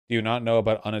Do you not know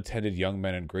about unattended young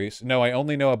men in Greece? No, I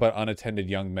only know about unattended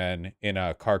young men in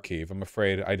Kharkiv. I'm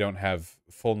afraid I don't have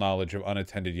full knowledge of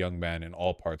unattended young men in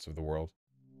all parts of the world.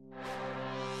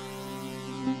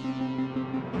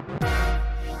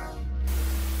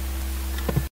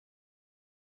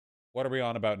 What are we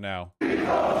on about now?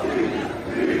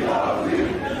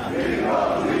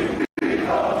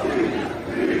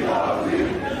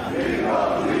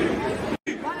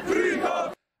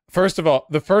 First of all,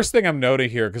 the first thing I'm noting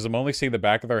here, because I'm only seeing the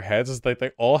back of their heads, is that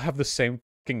they all have the same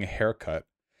fucking haircut.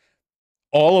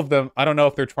 All of them, I don't know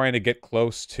if they're trying to get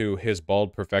close to his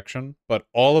bald perfection, but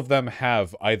all of them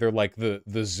have either, like, the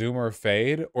zoomer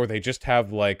fade, or they just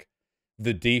have, like,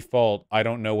 the default, I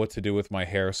don't know what to do with my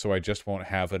hair, so I just won't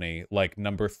have any, like,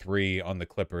 number 3 on the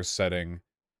Clippers setting.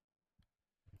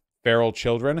 Feral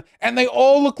children. And they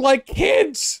all look like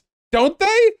kids! Don't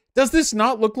they? Does this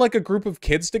not look like a group of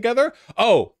kids together?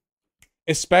 Oh,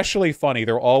 especially funny,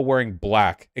 they're all wearing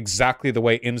black, exactly the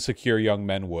way insecure young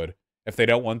men would, if they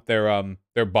don't want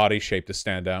their body shape to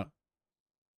stand out.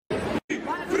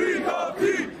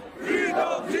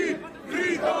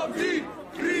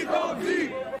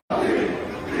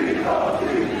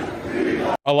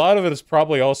 A lot of it is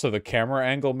probably also the camera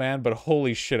angle, man, but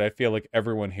holy shit, I feel like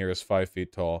everyone here is 5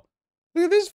 feet tall. Look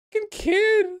at this fucking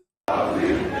kid!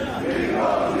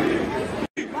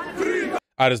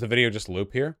 Does the video just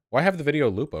loop here? Why have the video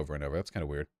loop over and over? That's kind of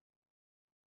weird.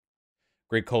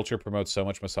 Greek culture promotes so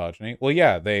much misogyny. Well,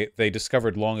 yeah, they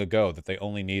discovered long ago that they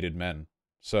only needed men.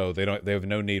 So they have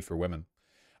no need for women.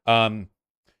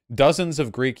 Dozens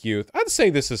of Greek youth, I'd say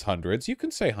this is hundreds, you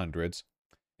can say hundreds,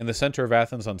 in the center of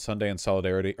Athens on Sunday in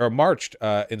solidarity, or marched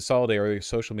in solidarity.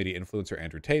 Social media influencer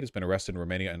Andrew Tate has been arrested in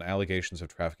Romania on allegations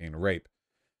of trafficking and rape.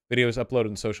 Videos uploaded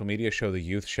in social media show the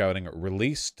youth shouting,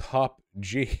 "Release Top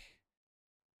G,"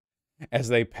 as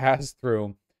they pass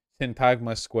through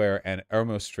Syntagma Square and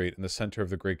Ermos Street in the center of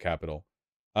the Greek capital.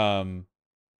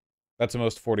 That's the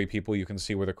most 40 people. You can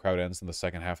see where the crowd ends in the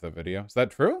second half of the video. Is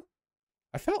that true?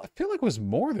 I feel like it was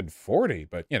more than 40,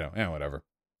 but you know, yeah, whatever.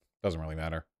 Doesn't really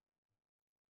matter.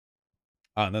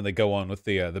 And then they go on with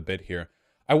the bit here.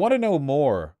 I want to know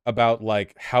more about,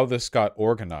 like, how this got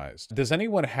organized. Does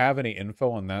anyone have any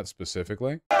info on that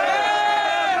specifically?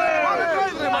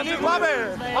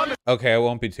 Okay, I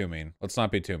won't be too mean. Let's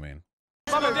not be too mean.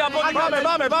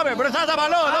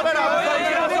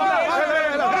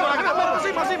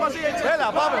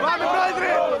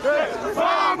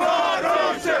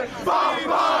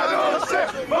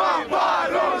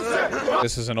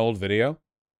 This is an old video?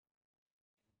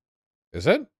 Is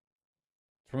it? It's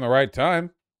from the right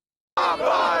time.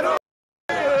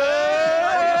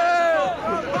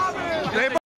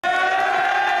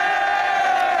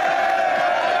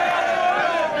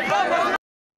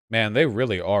 Man, they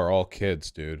really are all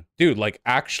kids, dude. Dude, like,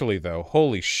 actually, though,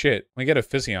 holy shit. When we get a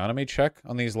physiognomy check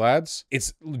on these lads,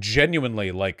 it's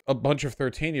genuinely, like, a bunch of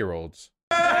 13-year-olds.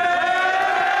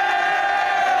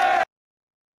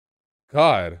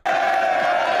 God.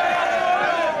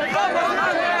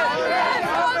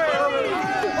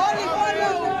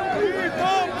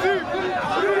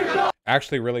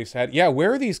 Actually really sad. Yeah,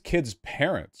 where are these kids'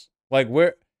 parents? Like,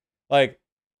 where, like,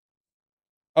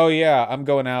 oh yeah, I'm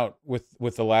going out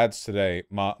with the lads today,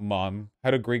 mom.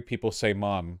 How do Greek people say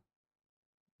mom?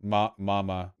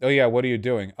 Mama. Oh yeah, what are you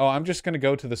doing? Oh, I'm just gonna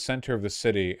go to the center of the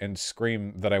city and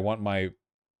scream that I want my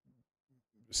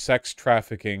sex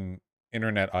trafficking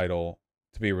internet idol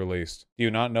to be released. Do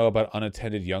you not know about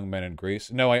unattended young men in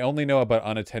Greece? No, I only know about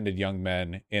unattended young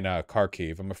men in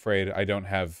Kharkiv. I'm afraid I don't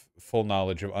have full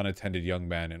knowledge of unattended young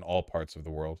men in all parts of the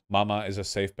world. Mama is a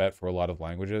safe bet for a lot of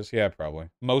languages. Yeah, probably.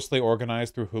 Mostly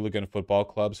organized through hooligan football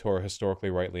clubs who are historically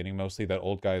right-leaning mostly. That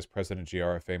old guy is President GR,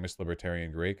 a famous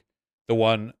libertarian Greek. The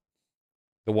one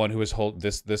who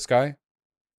is this guy?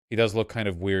 He does look kind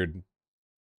of weird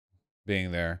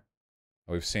being there.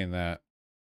 We've seen that.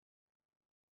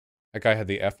 That guy had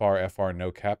the FR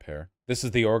no cap hair. This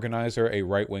is the organizer, a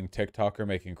right-wing TikToker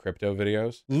making crypto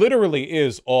videos. Literally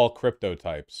is all crypto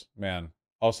types, man.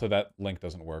 Also, that link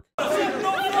doesn't work.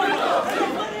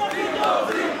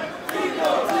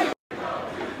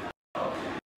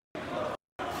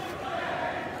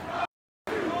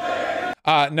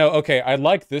 No, okay, I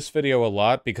like this video a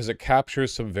lot because it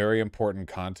captures some very important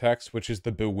context, which is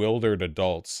the bewildered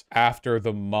adults after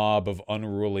the mob of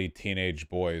unruly teenage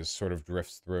boys sort of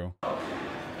drifts through.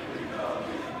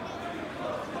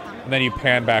 And then you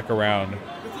pan back around.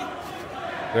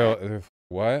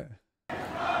 What?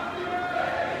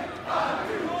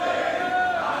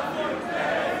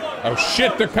 Oh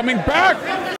shit, they're coming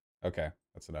back! Okay,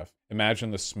 that's enough.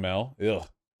 Imagine the smell. Ugh.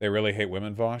 They really hate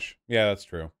women, Vosh? Yeah, that's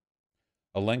true.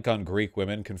 A link on Greek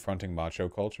women confronting macho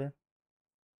culture?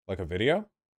 Like a video?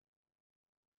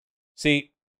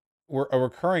 See, we're a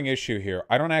recurring issue here.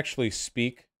 I don't actually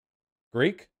speak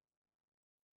Greek.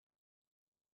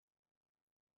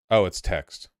 Oh, it's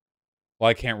text. Well,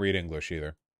 I can't read English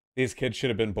either. These kids should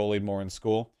have been bullied more in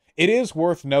school. It is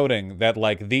worth noting that,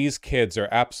 like, these kids are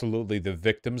absolutely the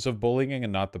victims of bullying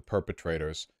and not the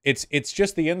perpetrators. It's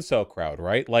just the incel crowd,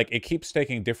 right? Like, it keeps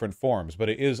taking different forms, but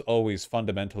it is always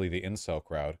fundamentally the incel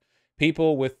crowd.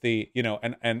 People with the, you know,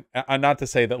 and not to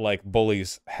say that, like,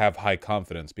 bullies have high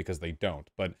confidence, because they don't,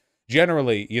 but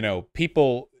generally, you know,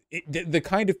 people, the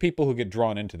kind of people who get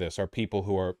drawn into this are people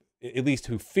who are, at least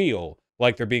who feel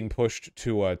like they're being pushed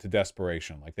to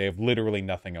desperation. Like, they have literally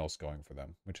nothing else going for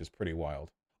them, which is pretty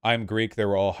wild. I'm Greek, they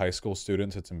were all high school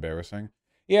students, it's embarrassing.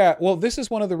 Yeah, well, this is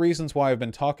one of the reasons why I've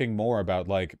been talking more about,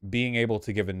 like, being able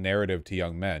to give a narrative to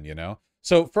young men, you know?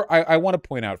 So, I want to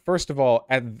point out, first of all,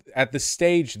 at the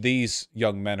stage these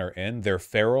young men are in, they're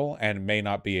feral and may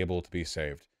not be able to be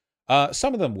saved.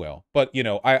 Some of them will, but, you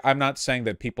know, I'm not saying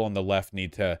that people on the left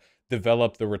need to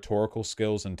develop the rhetorical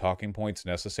skills and talking points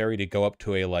necessary to go up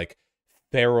to a, like,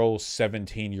 feral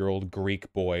 17-year-old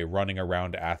Greek boy running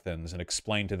around Athens and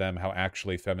explain to them how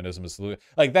actually feminism is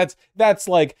like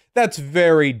that's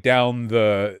very down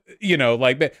the, you know,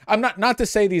 like, I'm not to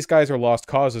say these guys are lost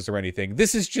causes or anything.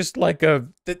 This is just like this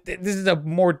is a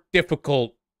more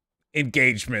difficult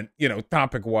engagement, you know,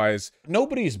 topic wise.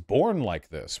 Nobody's born like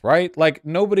this, right? Like,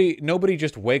 nobody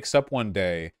just wakes up one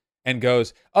day and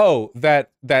goes, oh,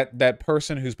 that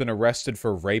person who's been arrested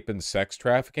for rape and sex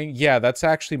trafficking, yeah, that's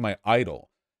actually my idol.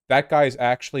 That guy's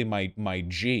actually my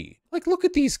G. Like, look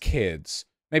at these kids.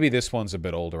 Maybe this one's a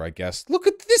bit older, I guess. Look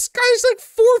at this guy's like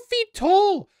 4 feet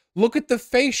tall. Look at the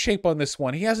face shape on this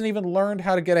one. He hasn't even learned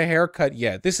how to get a haircut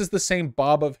yet. This is the same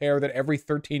bob of hair that every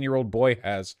 13-year-old boy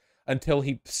has until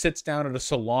he sits down at a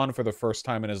salon for the first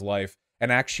time in his life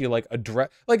and actually, like, address.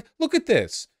 Like, look at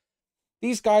this.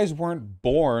 These guys weren't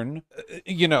born,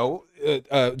 you know,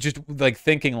 just like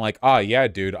thinking like, ah, yeah,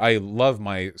 dude, I love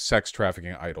my sex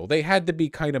trafficking idol. They had to be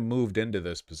kind of moved into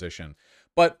this position.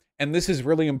 But, and this is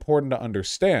really important to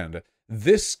understand,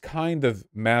 this kind of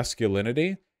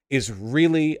masculinity is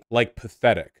really, like,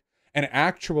 pathetic. An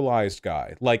actualized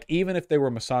guy, like, even if they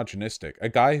were misogynistic, a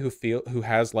guy who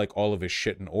has, like, all of his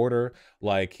shit in order,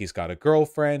 like, he's got a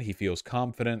girlfriend, he feels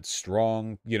confident,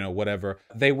 strong, you know, whatever,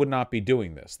 they would not be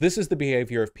doing this. This is the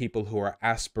behavior of people who are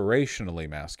aspirationally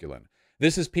masculine.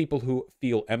 This is people who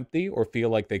feel empty or feel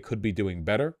like they could be doing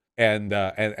better, and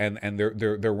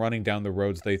they're running down the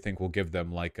roads they think will give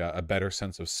them, like, a better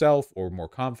sense of self or more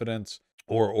confidence,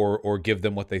 or give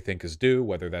them what they think is due,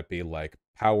 whether that be, like,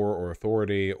 power or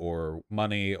authority or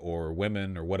money or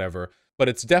women or whatever. But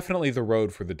it's definitely the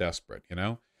road for the desperate, you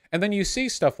know? And then you see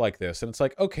stuff like this, and it's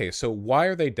like, okay, so why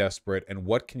are they desperate, and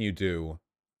what can you do?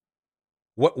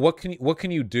 What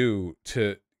can you do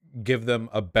to give them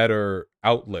a better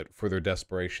outlet for their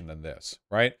desperation than this,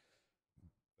 right?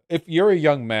 If you're a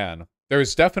young man,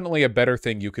 there's definitely a better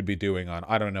thing you could be doing on,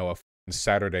 I don't know, a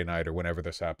Saturday night or whenever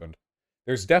this happened.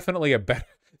 There's definitely a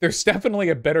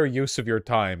better use of your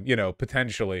time, you know,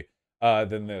 potentially,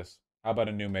 than this. How about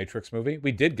a new Matrix movie?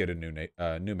 We did get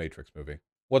a new Matrix movie.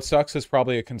 What sucks is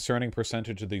probably a concerning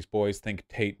percentage of these boys think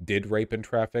Tate did rape and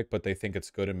traffic, but they think it's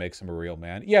good and makes him a real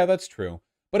man. Yeah, that's true.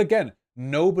 But again,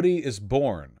 nobody is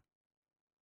born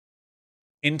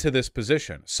into this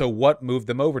position. So what moved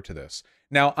them over to this?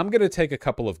 Now, I'm going to take a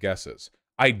couple of guesses.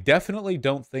 I definitely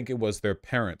don't think it was their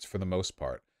parents for the most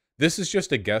part. This is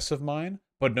just a guess of mine,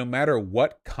 but no matter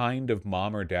what kind of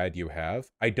mom or dad you have,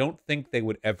 I don't think they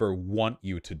would ever want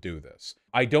you to do this.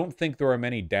 I don't think there are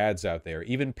many dads out there,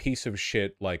 even piece of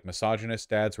shit like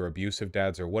misogynist dads or abusive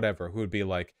dads or whatever, who would be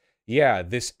like, yeah,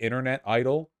 this internet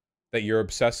idol that you're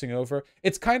obsessing over.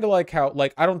 It's kind of like how,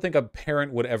 like, I don't think a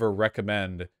parent would ever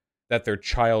recommend that their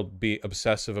child be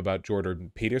obsessive about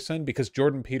Jordan Peterson, because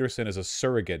Jordan Peterson is a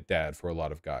surrogate dad for a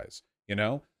lot of guys, you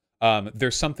know?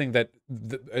 There's something that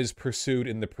is pursued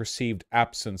in the perceived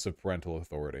absence of parental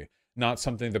authority, not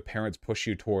something the parents push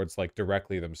you towards, like,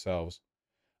 directly themselves.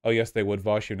 Oh, yes, they would,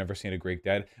 Vosh. You've never seen a Greek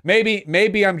dad.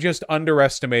 Maybe I'm just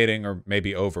underestimating or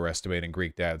maybe overestimating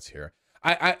Greek dads here.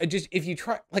 I just, if you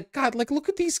try, like, God, like, look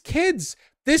at these kids.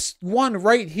 This one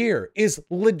right here is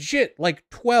legit, like,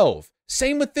 12.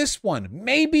 Same with this one,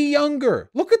 maybe younger.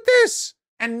 Look at this.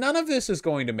 And none of this is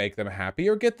going to make them happy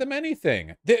or get them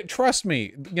anything. Trust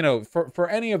me, you know, for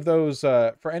any of those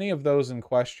in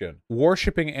question,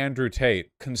 worshiping Andrew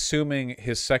Tate, consuming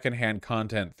his secondhand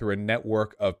content through a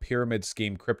network of pyramid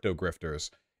scheme crypto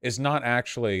grifters is not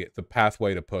actually the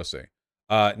pathway to pussy.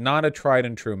 Not a tried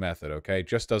and true method, okay?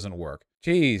 Just doesn't work.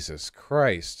 Jesus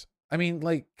Christ. I mean,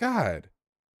 like, God.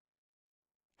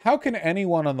 How can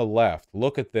anyone on the left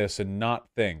look at this and not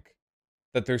think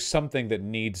that there's something that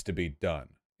needs to be done?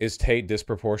 Is Tate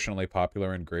disproportionately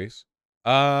popular in Greece?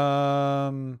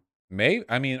 Maybe.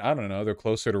 I mean, I don't know. They're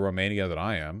closer to Romania than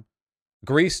I am.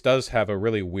 Greece does have a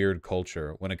really weird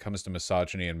culture when it comes to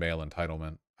misogyny and male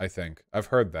entitlement, I think. I've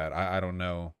heard that. I don't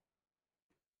know.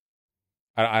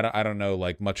 I don't know,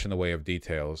 like, much in the way of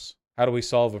details. How do we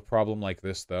solve a problem like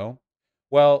this, though?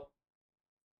 Well,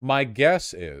 my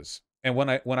guess is, and when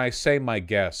I say my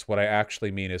guess, what I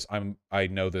actually mean is I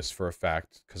know this for a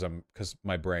fact because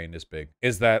my brain is big,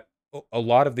 is that a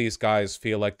lot of these guys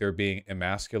feel like they're being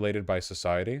emasculated by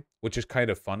society, which is kind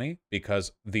of funny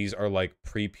because these are like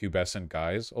prepubescent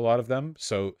guys, a lot of them.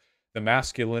 So the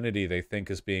masculinity they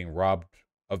think is being robbed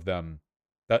of them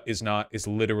that is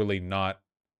literally not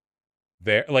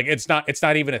there. Like it's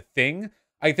not even a thing.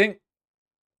 I think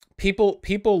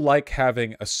people like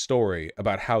having a story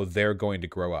about how they're going to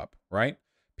grow up, right?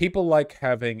 People like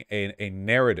having a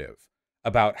narrative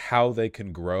about how they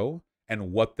can grow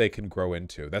and what they can grow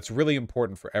into. That's really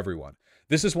important for everyone.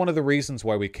 This is one of the reasons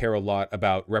why we care a lot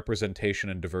about representation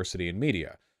and diversity in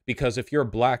media. Because if you're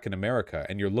black in America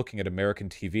and you're looking at American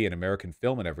TV and American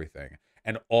film and everything,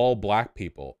 and all black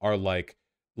people are like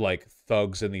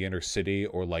thugs in the inner city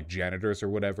or like janitors or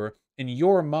whatever, in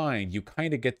your mind, you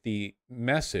kind of get the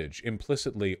message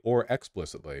implicitly or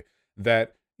explicitly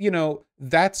that,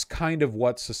 that's kind of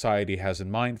what society has in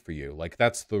mind for you. Like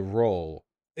that's the role.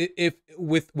 If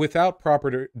without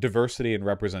proper diversity and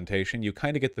representation, you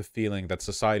kind of get the feeling that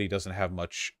society doesn't have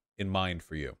much in mind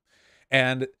for you.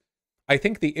 And I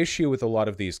think the issue with a lot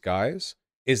of these guys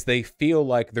is they feel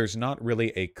like there's not really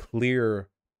a clear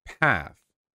path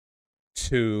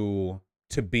to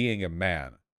being a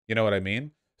man. You know what I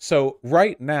mean? So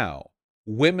right now,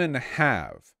 women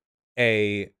have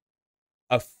a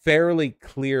a fairly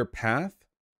clear path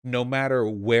no matter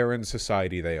where in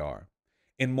society they are.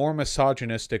 In more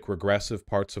misogynistic, regressive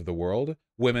parts of the world,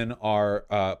 women are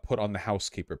put on the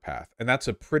housekeeper path. And that's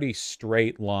a pretty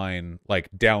straight line, like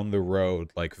down the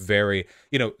road, like very,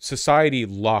 society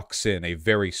locks in a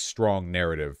very strong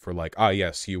narrative for like,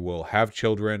 yes, you will have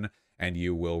children and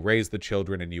you will raise the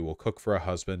children and you will cook for a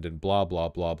husband and blah, blah,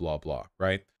 blah, blah, blah,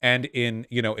 right? And in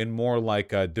more like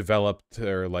developed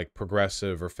or like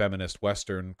progressive or feminist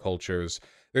Western cultures,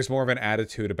 there's more of an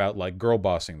attitude about like girl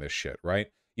bossing this shit, right?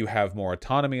 You have more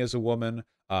autonomy as a woman.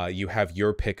 You have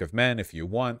your pick of men if you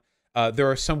want.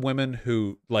 There are some women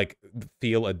who like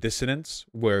feel a dissonance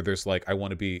where there's like, I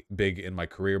want to be big in my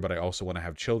career, but I also want to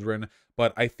have children.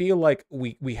 But I feel like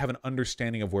we have an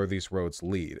understanding of where these roads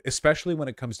lead, especially when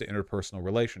it comes to interpersonal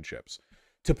relationships.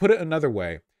 To put it another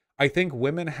way, I think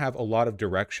women have a lot of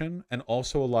direction and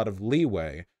also a lot of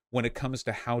leeway when it comes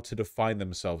to how to define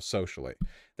themselves socially.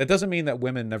 That doesn't mean that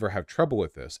women never have trouble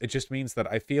with this. It just means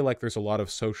that I feel like there's a lot of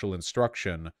social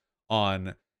instruction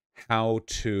on how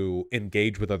to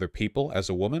engage with other people as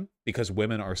a woman, because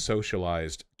women are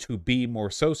socialized to be more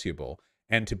sociable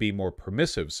and to be more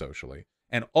permissive socially.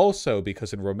 And also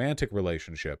because in romantic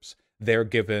relationships, they're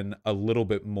given a little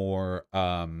bit more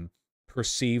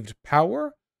perceived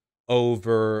power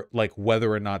over like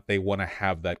whether or not they want to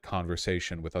have that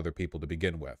conversation with other people to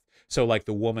begin with. So like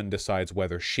the woman decides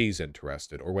whether she's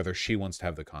interested or whether she wants to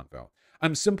have the convo.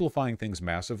 I'm simplifying things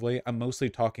massively. I'm mostly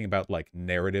talking about like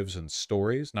narratives and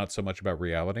stories, not so much about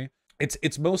reality.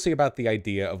 It's mostly about the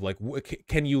idea of like,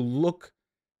 can you look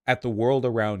at the world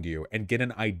around you and get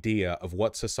an idea of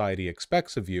what society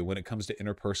expects of you when it comes to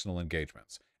interpersonal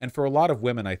engagements. And for a lot of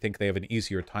women, I think they have an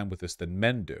easier time with this than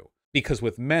men do. Because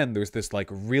with men, there's this like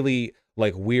really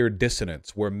like weird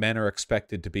dissonance where men are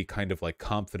expected to be kind of like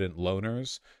confident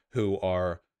loners who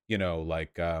are,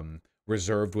 like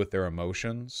reserved with their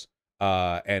emotions.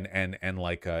 And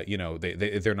like,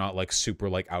 they're not like super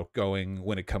like outgoing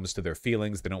when it comes to their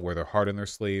feelings. They don't wear their heart on their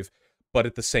sleeve. But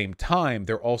at the same time,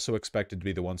 they're also expected to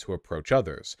be the ones who approach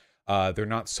others. They're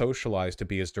not socialized to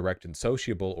be as direct and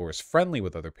sociable or as friendly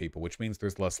with other people, which means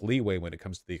there's less leeway when it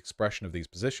comes to the expression of these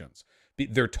positions.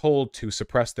 They're told to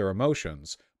suppress their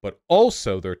emotions, but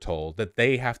also they're told that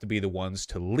they have to be the ones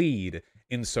to lead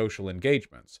in social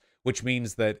engagements, which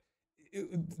means that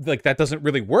like that doesn't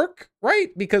really work,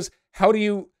 right? Because how do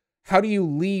you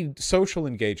lead social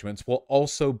engagements while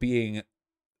also being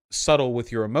subtle with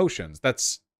your emotions?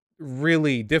 That's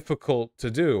really difficult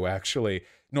to do, actually.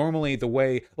 Normally the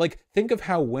way, like, think of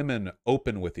how women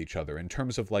open with each other in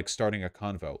terms of like starting a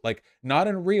convo, like not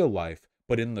in real life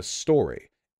but in the story.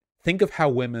 Think of how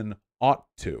women ought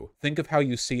to think of how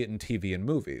you see it in TV and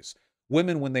movies.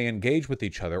 Women, when they engage with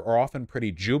each other, are often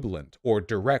pretty jubilant or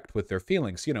direct with their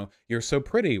feelings. You know, you're so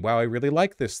pretty. Wow, I really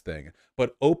like this thing.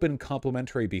 But open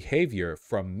complimentary behavior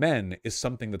from men is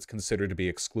something that's considered to be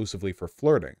exclusively for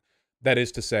flirting. That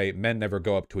is to say, men never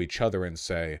go up to each other and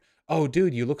say, "Oh,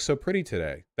 dude, you look so pretty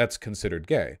today." That's considered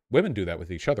gay. Women do that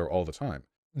with each other all the time.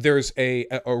 There's a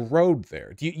road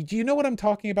there. Do you know what I'm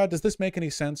talking about? Does this make any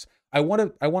sense? I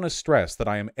want to stress that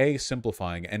I am A,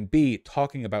 simplifying, and B,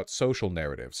 talking about social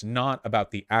narratives, not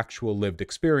about the actual lived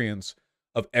experience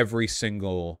of every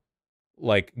single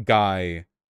like guy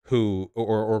who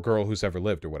or girl who's ever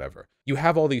lived or whatever. You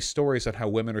have all these stories on how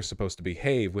women are supposed to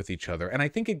behave with each other, and I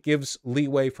think it gives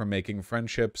leeway for making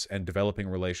friendships and developing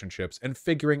relationships and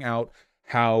figuring out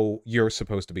how you're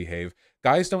supposed to behave.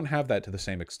 Guys don't have that to the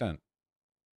same extent.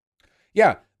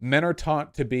 Yeah, men are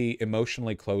taught to be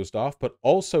emotionally closed off, but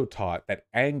also taught that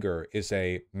anger is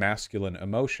a masculine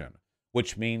emotion,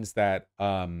 which means that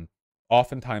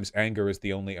oftentimes anger is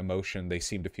the only emotion they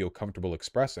seem to feel comfortable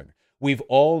expressing. We've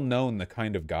all known the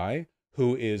kind of guy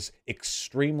who is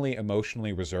extremely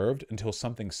emotionally reserved until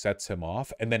something sets him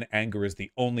off, and then anger is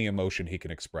the only emotion he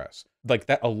can express. Like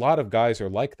that, a lot of guys are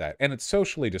like that, and it's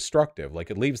socially destructive. Like,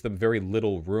 it leaves them very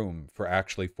little room for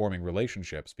actually forming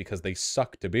relationships because they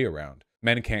suck to be around.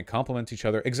 Men can't compliment each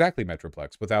other, exactly,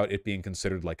 Metroplex, without it being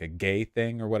considered like a gay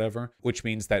thing or whatever, which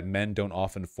means that men don't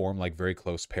often form like very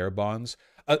close pair bonds.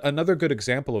 Another good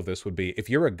example of this would be if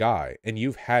you're a guy and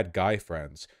you've had guy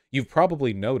friends, you've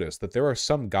probably noticed that there are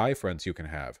some guy friends you can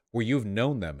have where you've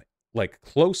known them like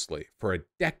closely for a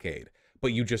decade,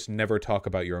 but you just never talk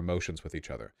about your emotions with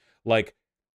each other. Like,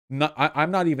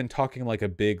 I'm not even talking like a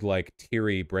big like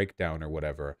teary breakdown or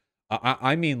whatever.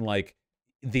 I mean like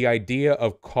the idea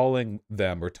of calling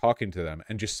them or talking to them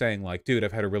and just saying like, "Dude,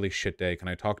 I've had a really shit day. Can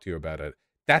I talk to you about it?"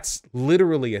 That's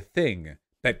literally a thing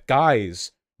that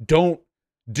guys don't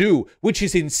do, which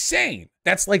is insane.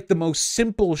 That's like the most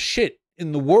simple shit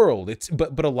in the world.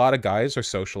 But a lot of guys are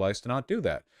socialized to not do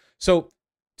that. So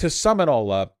to sum it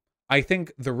all up, I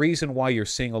think the reason why you're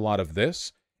seeing a lot of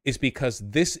this is because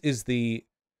this is the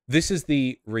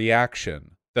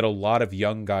reaction that a lot of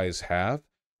young guys have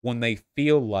when they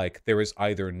feel like there is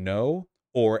either no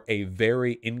or a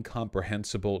very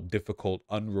incomprehensible, difficult,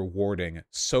 unrewarding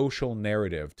social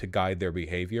narrative to guide their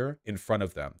behavior in front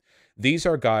of them. These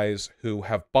are guys who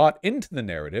have bought into the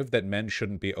narrative that men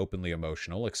shouldn't be openly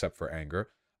emotional, except for anger,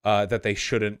 that they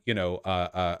shouldn't,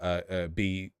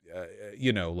 be,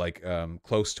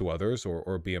 close to others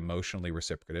or be emotionally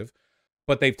reciprocative.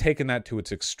 But they've taken that to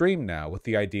its extreme now with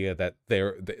the idea that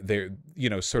they're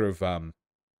sort of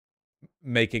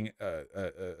making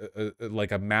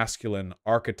like a masculine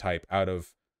archetype out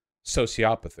of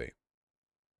sociopathy,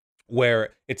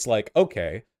 where it's like,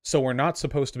 okay, so we're not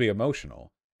supposed to be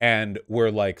emotional, and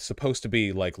we're like supposed to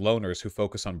be like loners who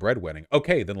focus on breadwinning.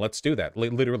 Okay, then let's do that.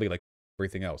 Literally, like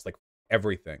everything else, like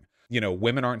everything.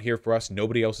 Women aren't here for us.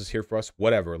 Nobody else is here for us.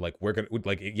 Whatever. Like, we're gonna,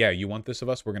 like, yeah, you want this of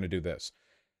us? We're gonna do this.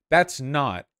 That's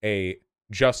not a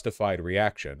justified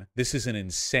reaction. This is an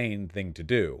insane thing to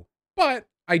do. But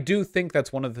I do think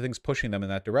that's one of the things pushing them in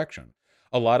that direction.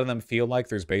 A lot of them feel like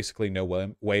there's basically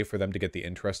no way for them to get the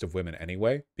interest of women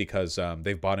anyway, because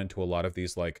they've bought into a lot of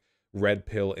these like red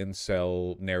pill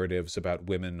incel narratives about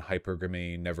women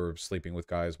hypergamy, never sleeping with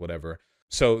guys, whatever.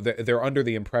 So they're under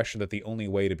the impression that the only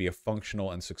way to be a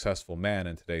functional and successful man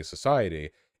in today's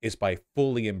society is by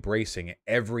fully embracing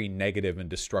every negative and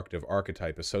destructive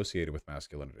archetype associated with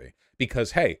masculinity.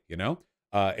 Because, hey,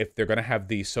 if they're going to have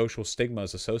the social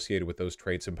stigmas associated with those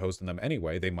traits imposed on them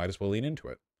anyway, they might as well lean into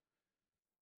it.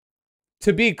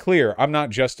 To be clear, I'm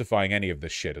not justifying any of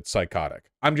this shit. It's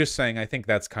psychotic. I'm just saying I think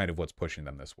that's kind of what's pushing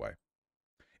them this way.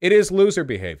 It is loser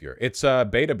behavior. It's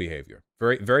beta behavior.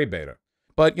 Very, very beta.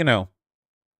 But,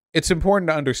 it's important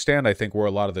to understand, I think, where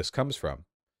a lot of this comes from.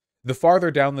 The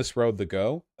farther down this road they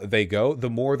go, the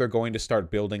more they're going to start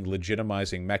building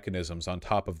legitimizing mechanisms on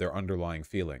top of their underlying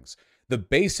feelings. The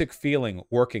basic feeling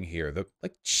working here,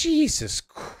 Jesus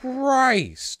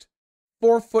Christ,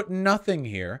 4 foot nothing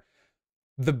here.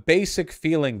 The basic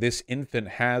feeling this infant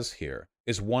has here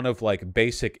is one of like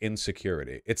basic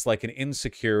insecurity. It's like an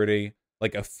insecurity,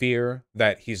 like a fear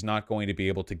that he's not going to be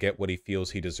able to get what he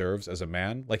feels he deserves as a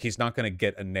man. Like, he's not going to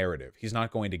get a narrative. He's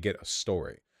not going to get a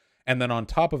story. And then on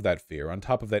top of that fear, on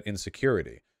top of that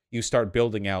insecurity, you start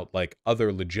building out like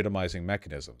other legitimizing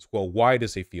mechanisms. Well, why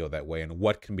does he feel that way and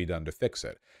what can be done to fix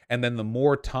it? And then the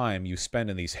more time you spend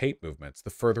in these hate movements,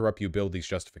 the further up you build these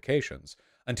justifications,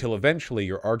 until eventually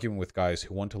you're arguing with guys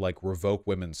who want to like revoke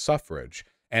women's suffrage.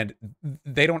 And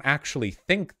they don't actually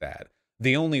think that.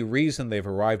 The only reason they've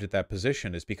arrived at that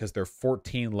position is because they're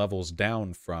 14 levels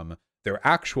down from their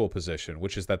actual position,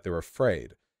 which is that they're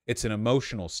afraid. It's an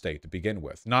emotional state to begin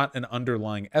with, not an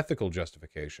underlying ethical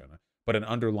justification, but an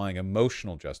underlying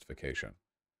emotional justification.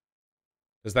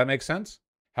 Does that make sense?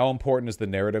 How important is the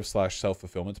narrative slash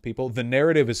self-fulfillment to people? The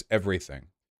narrative is everything.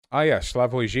 Ah, yeah,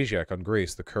 Slavoj Žižek on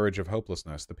Greece, the courage of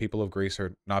hopelessness. The people of Greece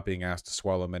are not being asked to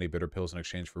swallow many bitter pills in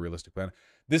exchange for realistic plan.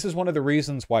 This is one of the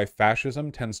reasons why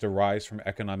fascism tends to rise from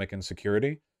economic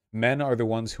insecurity. Men are the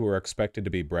ones who are expected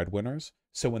to be breadwinners.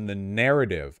 So when the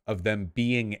narrative of them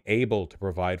being able to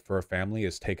provide for a family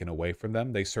is taken away from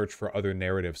them, they search for other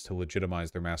narratives to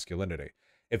legitimize their masculinity.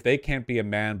 If they can't be a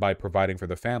man by providing for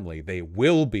the family, they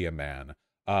will be a man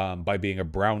by being a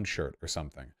brown shirt or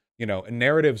something. You know,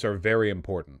 narratives are very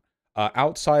important.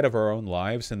 Outside of our own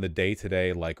lives in the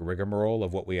day-to-day, like, rigmarole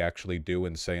of what we actually do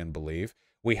and say and believe,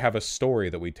 we have a story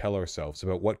that we tell ourselves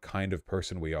about what kind of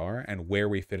person we are and where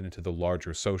we fit into the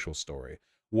larger social story.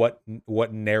 What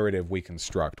narrative we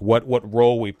construct, what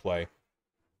role we play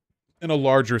in a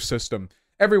larger system.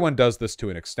 Everyone does this to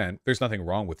an extent. There's nothing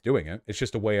wrong with doing it. It's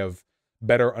just a way of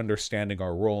better understanding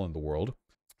our role in the world.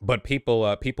 But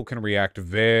people can react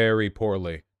very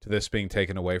poorly to this being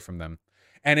taken away from them.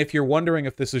 And if you're wondering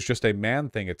if this is just a man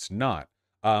thing, it's not.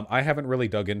 I haven't really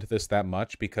dug into this that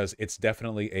much because it's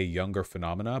definitely a younger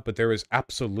phenomena, but there is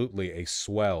absolutely a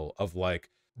swell of, like,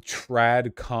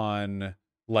 tradcon,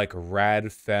 like,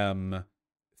 rad fem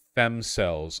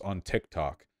cells on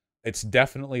TikTok. It's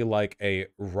definitely like a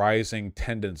rising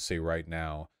tendency right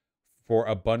now for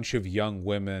a bunch of young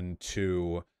women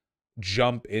to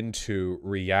jump into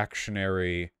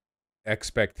reactionary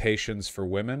expectations for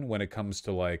women when it comes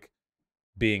to, like,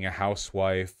 being a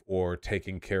housewife or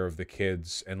taking care of the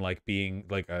kids and, like, being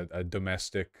like a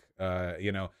domestic,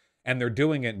 you know, and they're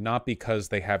doing it not because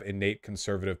they have innate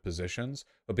conservative positions,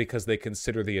 but because they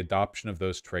consider the adoption of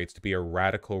those traits to be a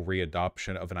radical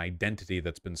readoption of an identity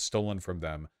that's been stolen from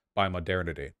them by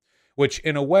modernity, which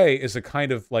in a way is a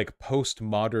kind of, like,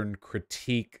 postmodern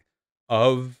critique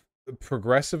of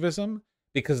progressivism,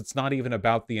 because it's not even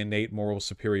about the innate moral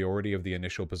superiority of the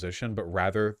initial position, but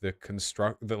rather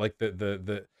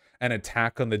an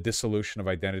attack on the dissolution of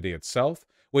identity itself,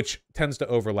 which tends to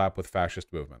overlap with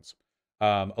fascist movements.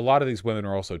 A lot of these women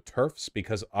are also TERFs,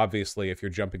 because obviously if you're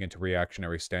jumping into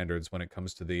reactionary standards when it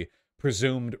comes to the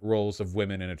presumed roles of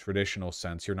women in a traditional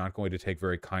sense, you're not going to take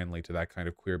very kindly to that kind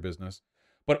of queer business.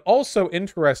 But also,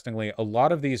 interestingly, a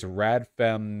lot of these rad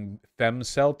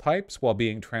femcel types, while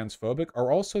being transphobic,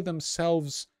 are also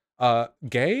themselves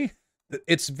gay.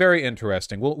 It's very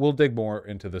interesting. We'll dig more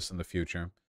into this in the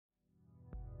future.